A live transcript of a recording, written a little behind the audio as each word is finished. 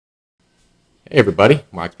Hey everybody,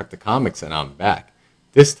 Mark Spector Comics, and I'm back.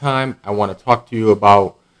 This time I want to talk to you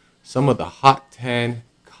about some of the Hot 10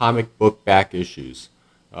 comic book back issues.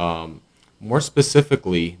 More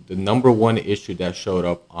specifically, the #1 issue that showed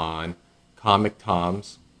up on Comic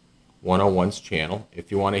Tom's 101's channel.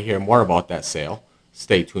 If you want to hear more about that sale,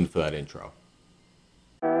 stay tuned for that intro.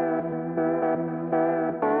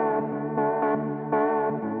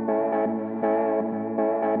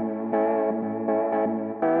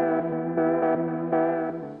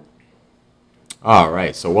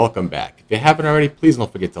 Alright, so welcome back. If you haven't already, please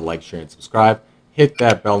don't forget to like, share, and subscribe. Hit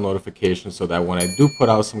that bell notification so that when I do put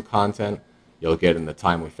out some content, you'll get it in a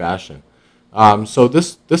timely fashion. So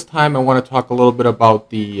this time I want to talk a little bit about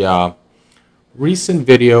the recent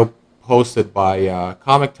video posted by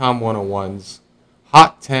Comic Tom 101's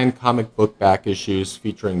Hot 10 comic book back issues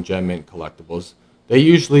featuring Gem Mint collectibles. They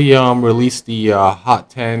usually release the Hot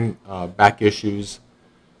 10 back issues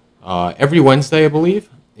every Wednesday, I believe.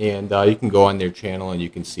 And you can go on their channel and you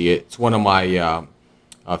can see it. It's one of my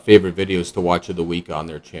favorite videos to watch of the week on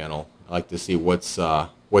their channel. I like to see what's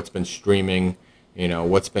been streaming,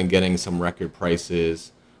 what's been getting some record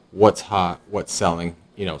prices, what's hot, what's selling,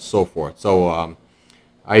 so forth. So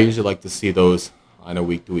I usually like to see those on a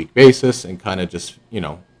week-to-week basis and kind of just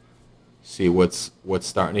see what's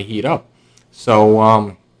starting to heat up.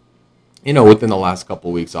 So within the last couple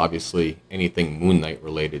of weeks, obviously anything Moon Knight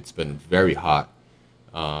related has been very hot.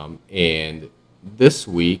 And this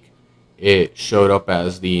week it showed up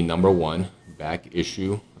as the #1 back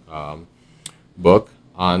issue book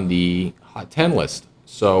on the Hot 10 list.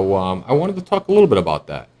 So I wanted to talk a little bit about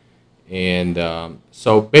that. And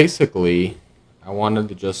so basically I wanted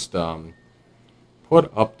to just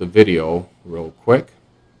put up the video real quick,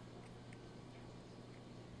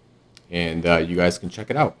 and you guys can check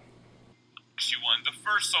it out. Issue 1, the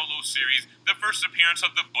first solo series, the first appearance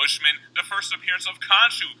of the Bushman, the first appearance of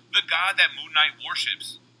Khonshu, the god that Moon Knight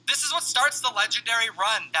worships. This is what starts the legendary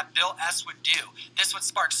run that Bill S. would do. This would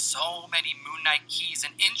spark so many Moon Knight keys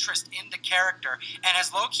and interest in the character, and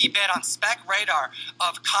has low-key been on spec radar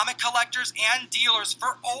of comic collectors and dealers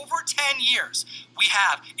for over 10 years. We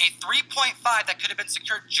have a 3.5 that could have been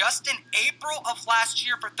secured just in April of last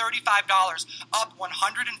year for $35, up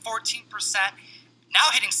 114%. Now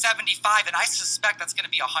hitting 75, and I suspect that's going to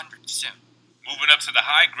be 100 soon. Moving up to the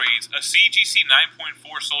high grades, a CGC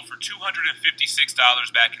 9.4 sold for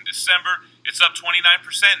 $256 back in December. It's up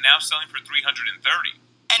 29%, now selling for $330.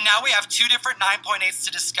 And now we have two different 9.8s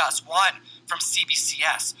to discuss. One from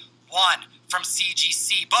CBCS, one from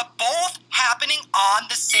CGC, but both happening on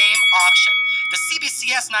the same auction. The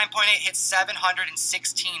CBCS 9.8 hit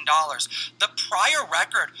 $716. The prior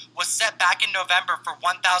record was set back in November for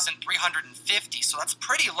 $1,350, so that's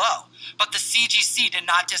pretty low. But the CGC did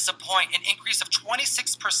not disappoint, an increase of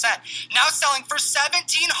 26%, now selling for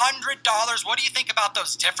 $1,700. What do you think about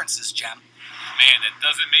those differences, Jem? Man, that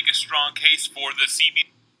doesn't make a strong case for the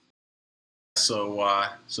CB.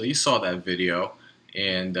 So you saw that video,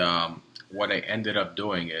 and what I ended up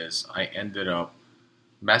doing is I ended up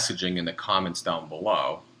messaging in the comments down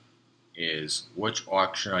below is which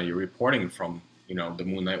auction are you reporting from, the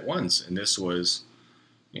Moon Knight ones. And this was,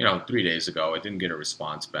 3 days ago. I didn't get a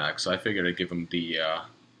response back, so I figured I'd give them the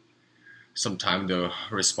some time to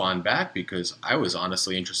respond back, because I was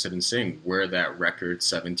honestly interested in seeing where that record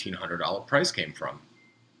 $1,700 price came from.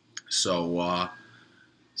 So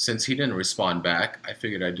since he didn't respond back, I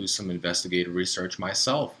figured I'd do some investigative research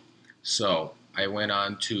myself. So I went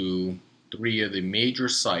on to 3 of the major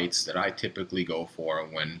sites that I typically go for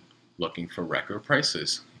when looking for record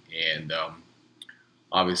prices. And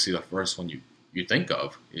obviously the first one you think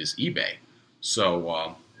of is eBay.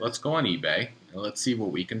 So let's go on eBay and let's see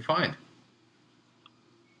what we can find.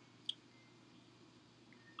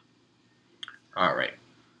 Alright,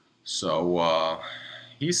 so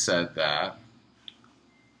he said that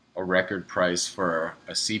a record price for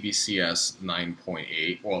a CBCS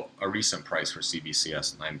 9.8, well, a recent price for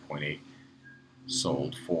CBCS 9.8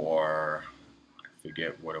 sold for, I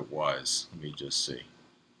forget what it was. Let me just see.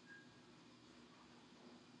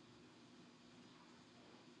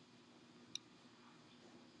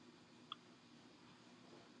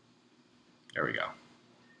 There we go.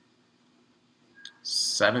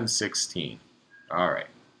 $716. All right.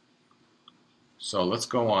 So let's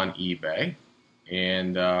go on eBay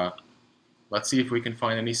and let's see if we can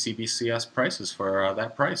find any CBCS prices for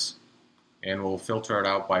that price. And we'll filter it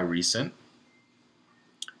out by recent.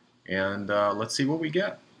 And let's see what we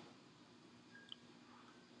get.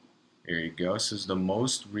 Here you go. This is the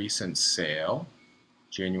most recent sale,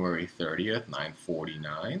 January 30th,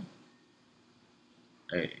 $949.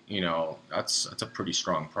 That's a pretty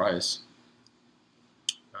strong price.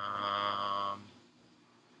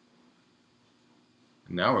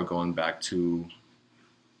 Now we're going back to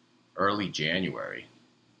early January.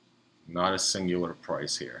 Not a singular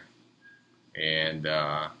price here. And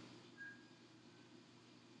let's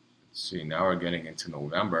see, now we're getting into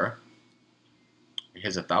November.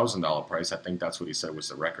 Here's a $1,000 price. I think that's what he said was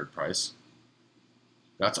the record price.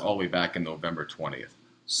 That's all the way back in November 20th.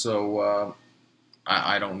 So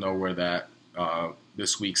I don't know where that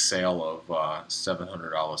this week's sale of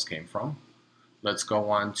 $700 came from. Let's go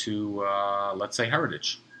on to, let's say,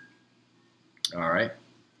 Heritage. All right.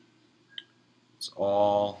 It's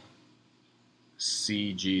all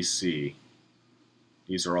CGC.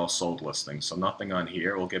 These are all sold listings, so nothing on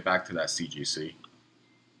here. We'll get back to that CGC.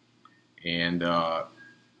 And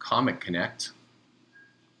Comic Connect,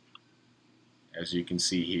 as you can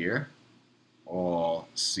see here, all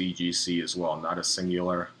CGC as well, not a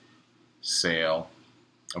singular sale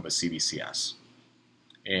of a CBCS.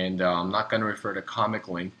 And I'm not going to refer to Comic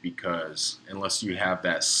Link because unless you have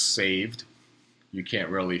that saved, you can't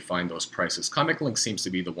really find those prices. Comic Link seems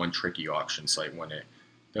to be the one tricky auction site when it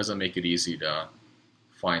doesn't make it easy to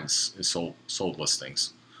find sold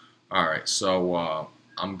listings. All right, so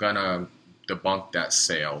I'm going to debunk that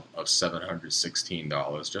sale of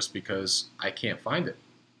 $716 just because I can't find it.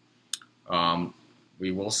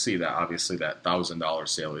 We will see that obviously that $1,000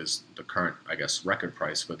 sale is the current, I guess, record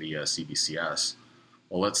price for the CBCS.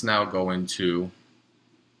 Well, let's now go into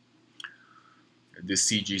the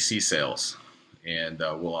CGC sales, and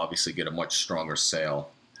we'll obviously get a much stronger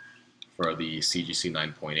sale for the CGC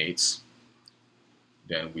 9.8s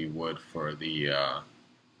than we would for the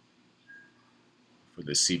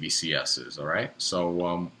CBCSs. All right.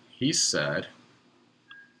 So he said,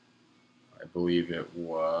 I believe it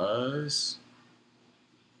was.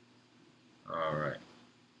 All right.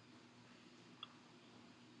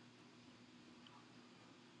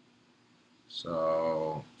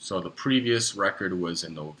 So the previous record was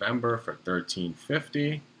in November for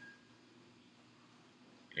 $1,350,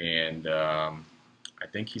 and I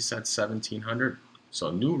think he said $1,700.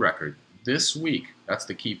 So new record this week. That's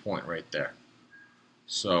the key point right there.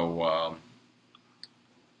 So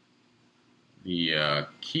the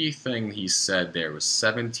key thing he said there was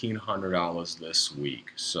 $1,700 this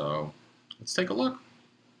week. So let's take a look.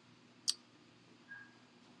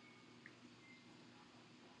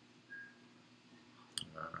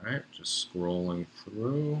 All right, just scrolling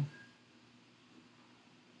through.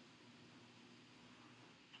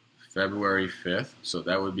 February 5th, so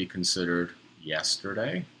that would be considered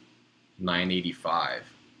yesterday. $985.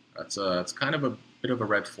 That's kind of a bit of a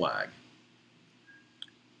red flag.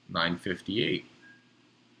 $958.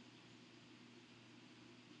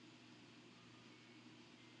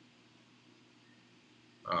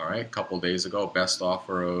 All right, a couple days ago, best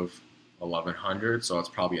offer of $1,100, so it's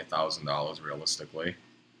probably $1,000 realistically.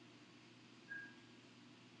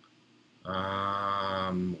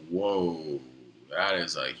 Whoa, that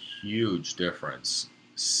is a huge difference.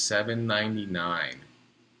 $799,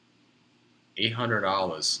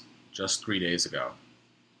 $800 just 3 days ago,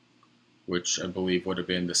 which I believe would have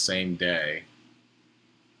been the same day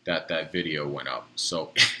that that video went up.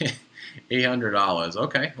 So $800.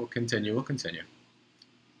 Okay, we'll continue.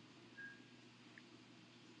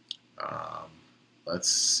 Let's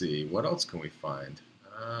see, what else can we find?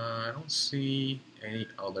 I don't see any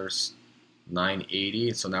others.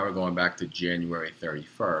 $980. So now we're going back to January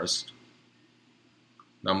 31st.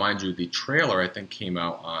 Now, mind you, the trailer I think came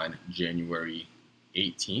out on January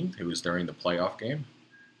 18th. It was during the playoff game.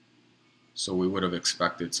 So we would have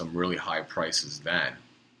expected some really high prices then,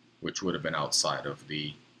 which would have been outside of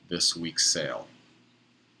this week's sale.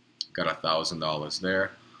 Got $1,000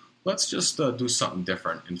 there. Let's just do something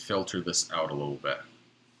different and filter this out a little bit.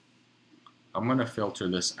 I'm going to filter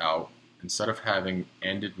this out. Instead of having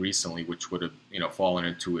ended recently, which would have fallen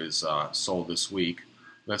into his sold this week,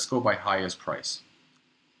 let's go by highest price.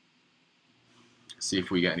 See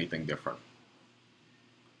if we get anything different.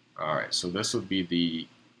 All right, so this would be the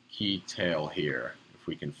key tail here, if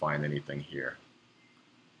we can find anything here.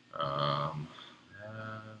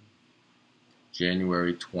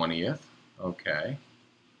 January 20th, okay,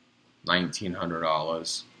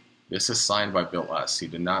 $1,900. This is signed by Bill S. He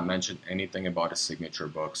did not mention anything about a signature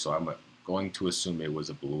book, so I'm going to assume it was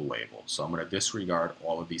a blue label. So I'm going to disregard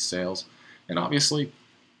all of these sales. And obviously,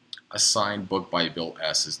 a signed book by Bill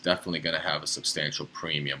S. is definitely going to have a substantial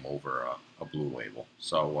premium over a blue label.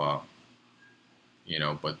 So,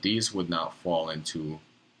 but these would not fall into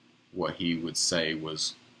what he would say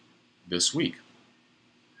was this week.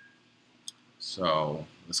 So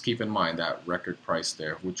let's keep in mind that record price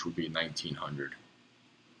there, which would be $1,900.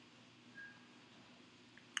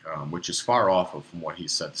 Which is far off from what he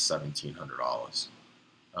said, $1,700.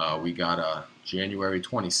 We got a January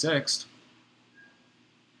 26th,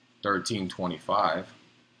 1325,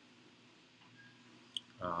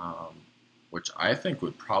 which I think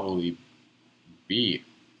would probably be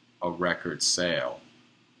a record sale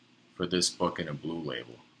for this book in a blue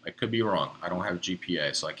label. I could be wrong. I don't have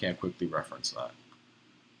GPA, so I can't quickly reference that.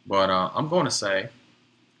 But I'm going to say,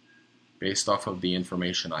 based off of the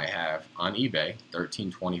information I have on eBay,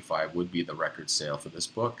 1325 would be the record sale for this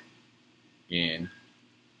book in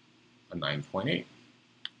a 9.8.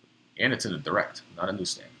 And it's in a direct, not a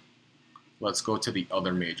newsstand. Let's go to the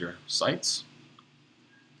other major sites.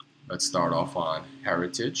 Let's start off on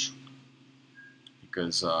Heritage,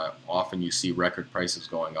 because often you see record prices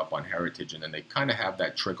going up on Heritage, and then they kind of have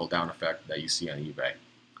that trickle-down effect that you see on eBay.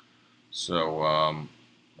 So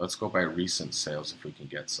let's go by recent sales if we can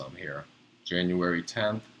get some here. January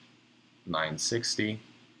 10th, 960.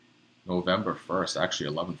 November 1st, actually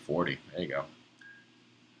 1140. There you go.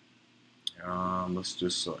 Let's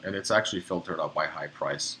just, and it's actually filtered out by high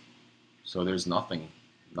price. So there's nothing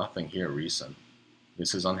here recent.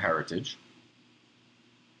 This is on Heritage.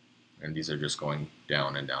 And these are just going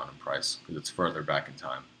down and down in price because it's further back in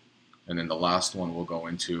time. And then the last one we'll go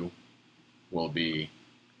into will be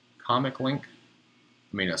Comic Link.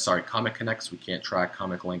 Comic Connects. We can't track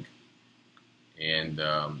Comic Link. And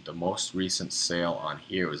the most recent sale on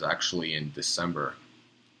here was actually in December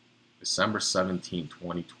 17,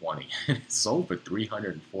 2020. It sold for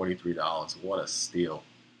 $343. What a steal.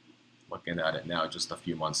 Looking at it now just a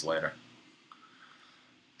few months later.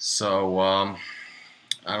 So, I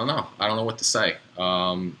don't know. I don't know what to say.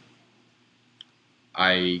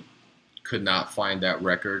 I could not find that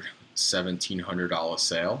record $1,700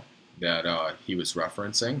 sale that he was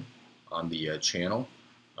referencing on the channel.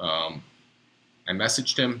 I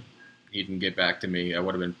messaged him. He didn't get back to me. That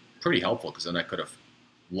would have been pretty helpful because then I could have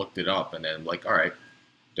looked it up and then like, all right,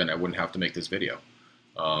 then I wouldn't have to make this video.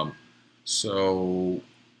 So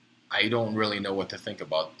I don't really know what to think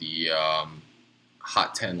about the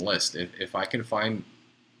Hot 10 list. If I can find,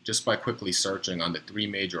 just by quickly searching on the 3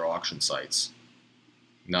 major auction sites,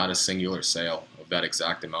 not a singular sale of that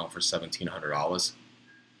exact amount for $1,700,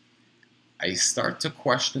 I start to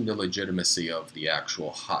question the legitimacy of the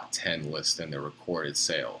actual Hot 10 list and the recorded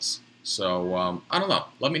sales. So, I don't know.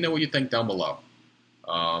 Let me know what you think down below.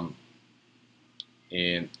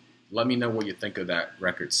 And let me know what you think of that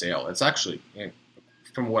record sale. It's actually,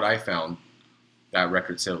 from what I found, that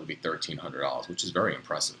record sale would be $1,300, which is very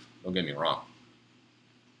impressive. Don't get me wrong.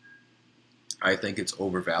 I think it's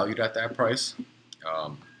overvalued at that price.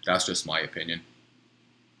 That's just my opinion.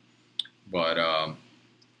 But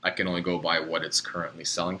I can only go by what it's currently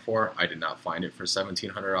selling for. I did not find it for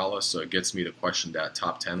 $1,700, so it gets me to question that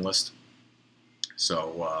top 10 list.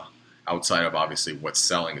 So outside of obviously what's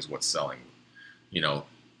selling is what's selling. You know,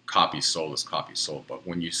 copies sold is copies sold. But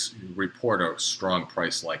when you report a strong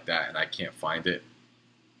price like that and I can't find it,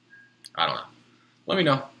 I don't know. Let me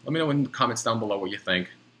know. Let me know in the comments down below what you think.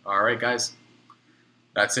 All right, guys.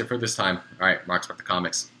 That's it for this time. All right, Mark Spector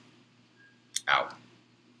Comics. Out.